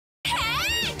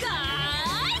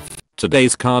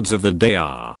Today's cards of the day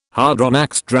are Hard-on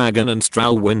Axe Dragon and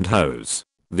Stralwind Hose.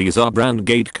 These are brand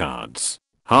gate cards.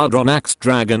 Hard-on Axe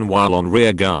Dragon, while on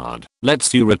rear guard,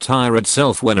 lets you retire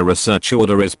itself when a research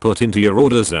order is put into your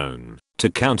order zone to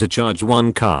countercharge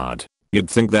one card. You'd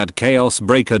think that Chaos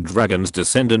Breaker Dragon's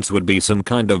descendants would be some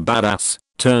kind of badass.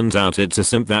 Turns out it's a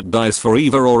simp that dies for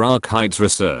EVA or Archides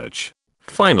research.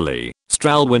 Finally,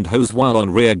 Stralwind Hose, while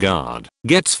on rear guard,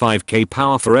 gets 5k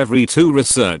power for every 2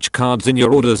 research cards in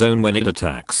your order zone when it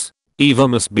attacks. EVA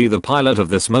must be the pilot of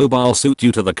this mobile suit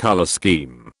due to the color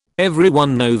scheme.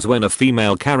 Everyone knows when a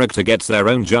female character gets their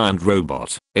own giant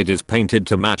robot, it is painted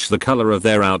to match the color of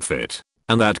their outfit.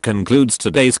 And that concludes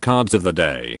today's cards of the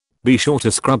day. Be sure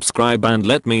to subscribe and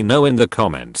let me know in the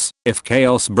comments if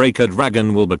Chaos Breaker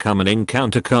Dragon will become an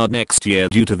encounter card next year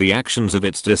due to the actions of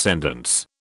its descendants.